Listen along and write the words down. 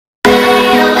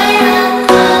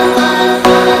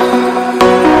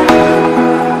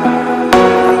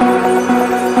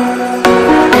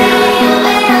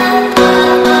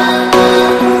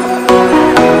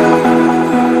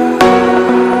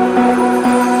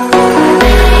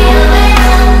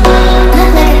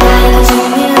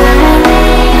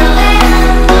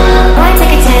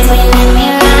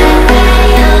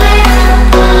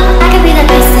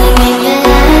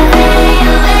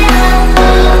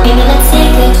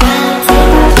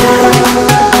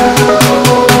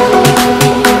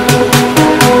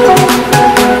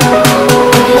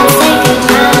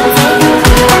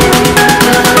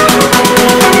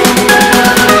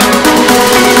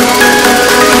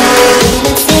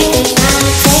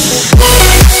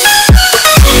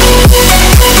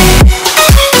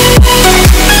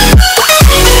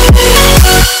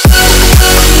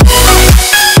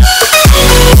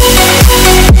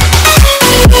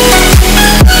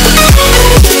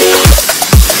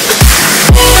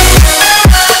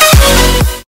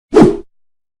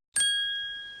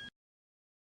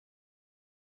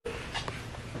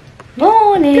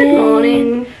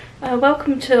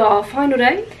welcome to our final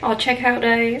day, our checkout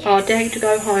day, our day to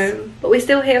go home. But we're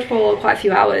still here for quite a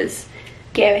few hours.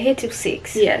 Yeah, we're here till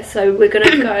 6. Yeah, so we're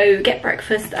gonna go get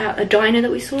breakfast at a diner that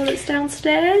we saw that's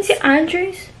downstairs. Is it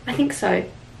Andrew's? I think so.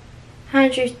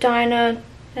 Andrew's Diner.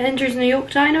 Andrew's New York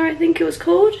Diner, I think it was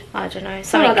called. I don't know,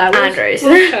 Something like that. Andrew's.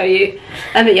 We'll show you.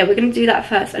 But yeah, we're going to do that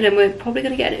first, and then we're probably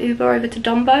going to get an Uber over to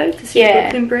Dumbo to see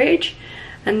Brooklyn Bridge,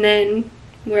 and then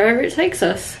wherever it takes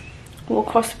us. We'll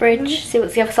cross the bridge, see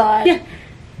what's the other side. Yeah.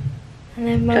 And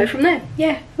then we'll go from there.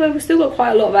 Yeah. Well, we've still got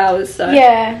quite a lot of hours, so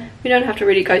yeah, we don't have to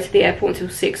really go to the airport until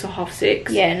 6 or half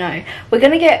 6. Yeah, no. We're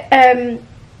going to get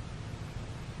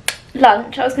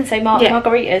lunch. I was going to say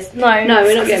margaritas. No,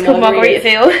 we're not getting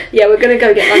Margaritaville. Yeah, we're going to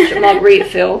go get lunch at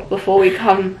Margaritaville before we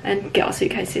come and get our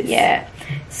suitcases. Yeah.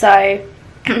 So,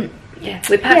 yeah,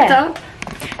 we're packed up.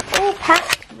 All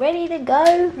packed, ready to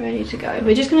go. Ready to go.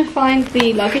 We're just going to find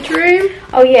the luggage room.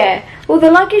 Oh yeah. Well,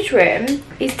 the luggage room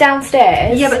is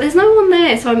downstairs. Yeah, but there's no one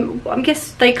there, so I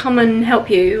guess they come and help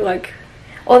you, like.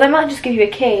 Or they might just give you a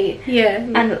key. Yeah.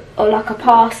 And or like a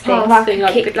pass thing, like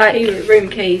the room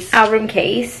keys. Our room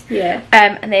keys. Yeah.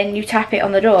 And then you tap it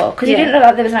on the door because it didn't look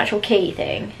like there was an actual key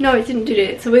thing. No, it didn't do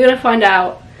it. So we're gonna find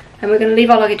out, and we're gonna leave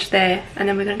our luggage there, and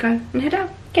then we're gonna go and head out.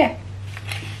 Yeah.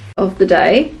 Of the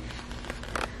day.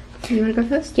 You wanna go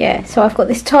first? Yeah. So I've got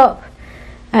this top,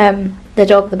 the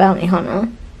dog, the bounty hunter.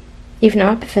 Even though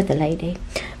I prefer the lady,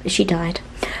 but she died.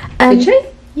 Did she?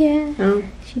 Yeah. Oh.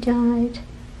 She died.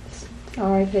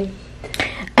 R.I.P.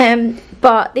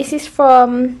 But this is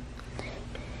from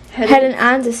Helen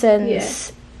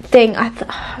Anderson's thing. I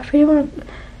really want to.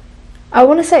 I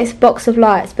want to say it's Box of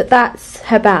Lights, but that's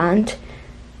her band.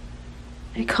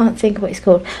 I can't think of what it's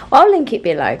called. Well, I'll link it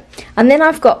below. And then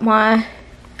I've got my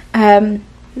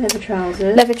leather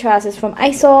trousers. Leather trousers from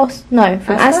ASOS. No,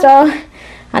 from Asda.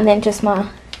 And then just my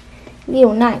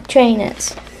little Nike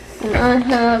trainers. And I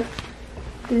have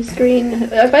this green,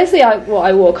 basically what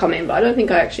I wore coming, but I don't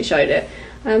think I actually showed it.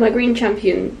 My green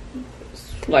Champion,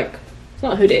 like, it's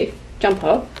not a hoodie,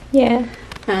 jumper. Yeah.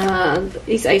 And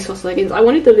these ASOS leggings. I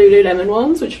wanted the Lululemon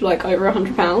ones, which were like over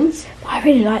 £100. I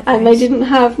really like those. And they didn't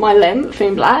have my length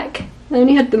in black. They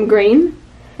only had them green.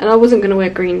 And I wasn't going to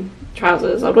wear green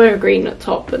trousers. I'd wear a green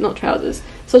top, but not trousers.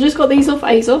 So I just got these off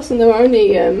ASOS, and they were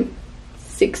only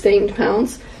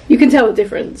 £16. You can tell the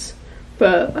difference.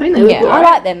 But I think they look I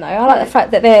like them though. I like the fact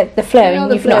that they're the flare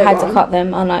and you've not had to cut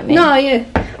them, unlike me. No, yeah.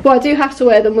 Well, I do have to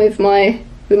wear them with my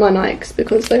Nikes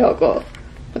because they are got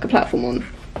like a platform on.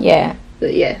 Yeah.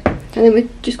 But yeah. And then we've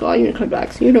just got our Uniqlo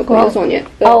bags. You've not got yours on yet.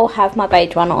 But I'll have my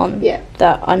beige one on. Yeah.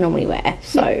 That I normally wear.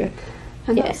 So.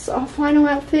 And that's our final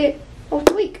outfit of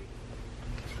the week.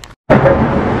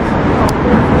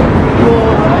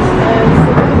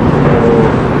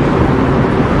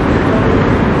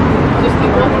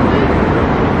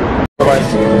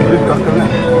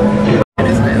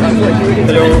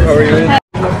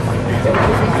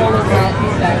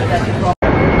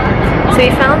 So we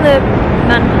found the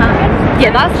Manhattan. Yeah,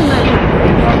 that's the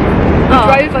Manhattan. We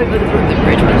drove over the Brooklyn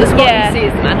Bridge, but the spot you see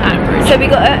is the Manhattan Bridge. So we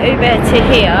got an Uber to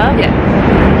here. Yeah.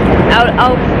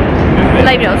 I'll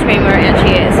label it on screen where it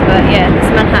actually is, but yeah, it's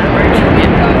the Manhattan Bridge. Yeah.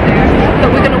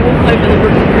 But we're gonna walk over the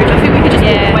Brooklyn Bridge. I think we could just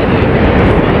walk away the Uber.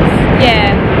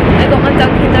 Yeah. I got my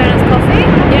Dunkin' Donuts coffee.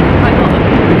 Yeah, I got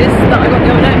this that I got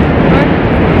the other day. Right.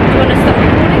 Do you want to stop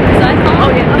recording? Because I can't. Oh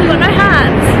yeah, I've got no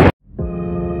hands.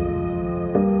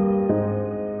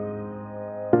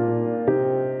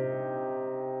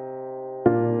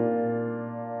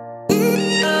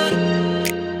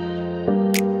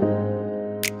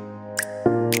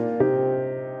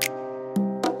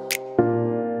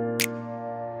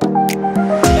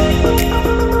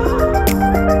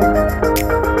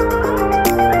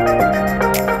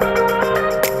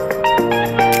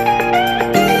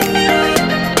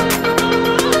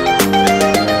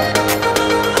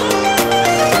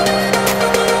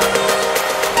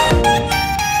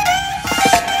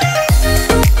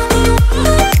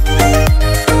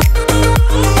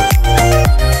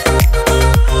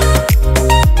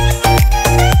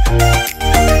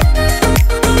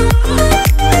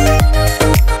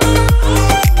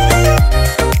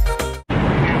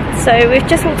 So we've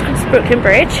just walked across Brooklyn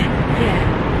Bridge.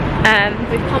 Yeah.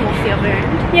 We've come off the other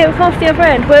end. Yeah, we've come off the other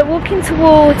end. We're walking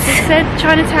towards... It said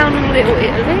Chinatown and Little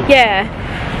Italy. Yeah.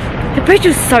 The bridge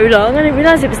was so long, I didn't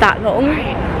realise it was that long.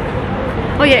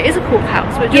 Oh yeah, it is a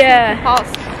courthouse. We're just walking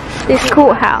past this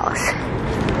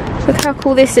courthouse. Look how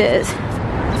cool this is.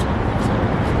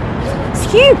 It's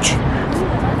huge.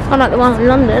 Unlike the one in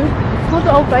London. Well,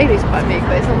 the Old Bailey's quite big,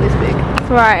 but it's not this big.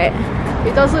 Right.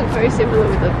 It does look very similar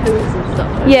with the pillars and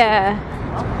stuff. Yeah.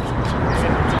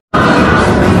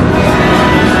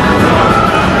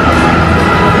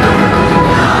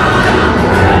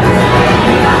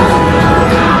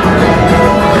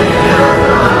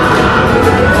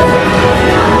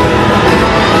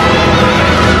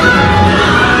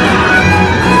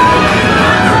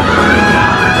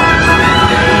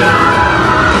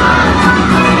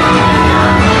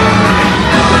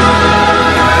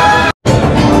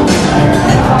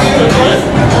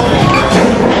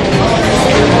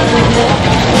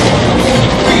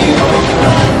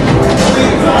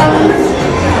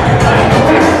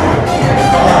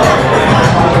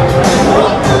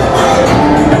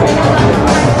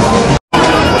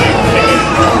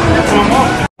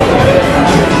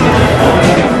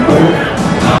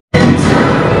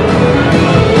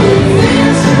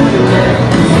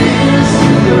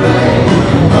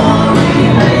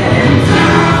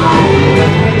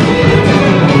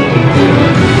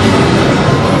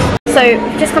 So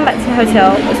we've just come back to the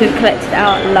hotel as we've collected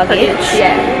our luggage.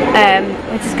 Yeah.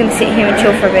 We're just going to sit here and chill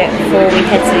for a bit before we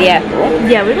head to the airport.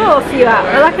 Yeah, we've got a few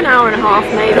hours, like an hour and a half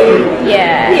maybe.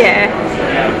 Yeah. Yeah.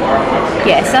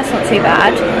 Yeah, so that's not too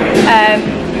bad.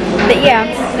 But yeah, I'm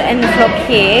just going to end the vlog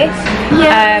here.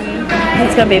 Yeah.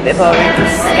 It's going to be a bit boring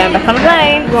just going back on the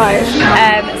plane. Right.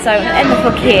 So I'm going to end the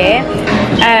vlog here.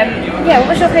 Yeah,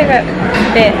 what was your favourite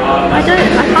bit? I don't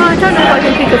know if I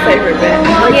can pick a favourite bit.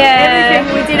 Like, yeah.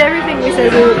 we did everything we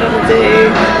said we were going to do.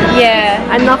 Yeah.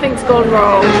 And nothing's gone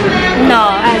wrong.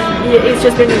 No. And it's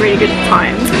just been a really good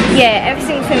time. Yeah, every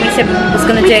single thing we said we was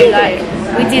going to do,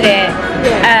 we did it.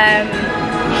 Yeah.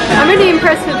 I'm really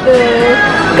impressed with the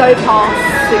Go Pass,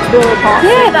 Explorer Pass.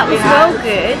 Yeah, that was well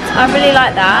good. I really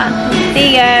like that.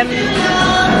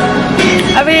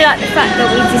 I really like the fact that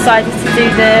we decided to do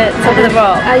the top of the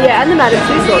rock. Yeah, and the Madame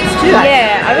Tussauds too. Actually.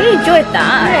 Yeah, I really enjoyed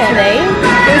that actually.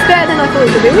 It was better than I thought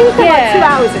it would be. We spent like 2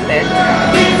 hours in there.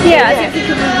 Yeah, I didn't think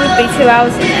it would be 2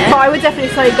 hours in there. But I would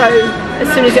definitely say go as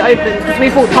soon as it opens because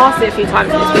we've walked past it a few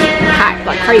times and it's been packed,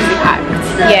 like crazy packed.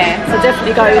 Yeah. So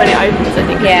definitely go when it opens, I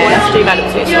think. Yeah. Let's do Madame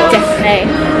Tussauds. Definitely.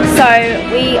 So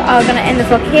we are going to end the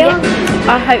vlog here.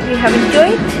 I hope you have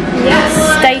enjoyed. Yes.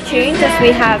 Stay tuned as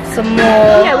we have some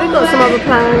more. Yeah, we've got some other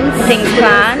things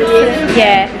planned.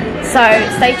 Yeah. So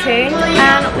stay tuned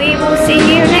and we will see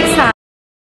you next time.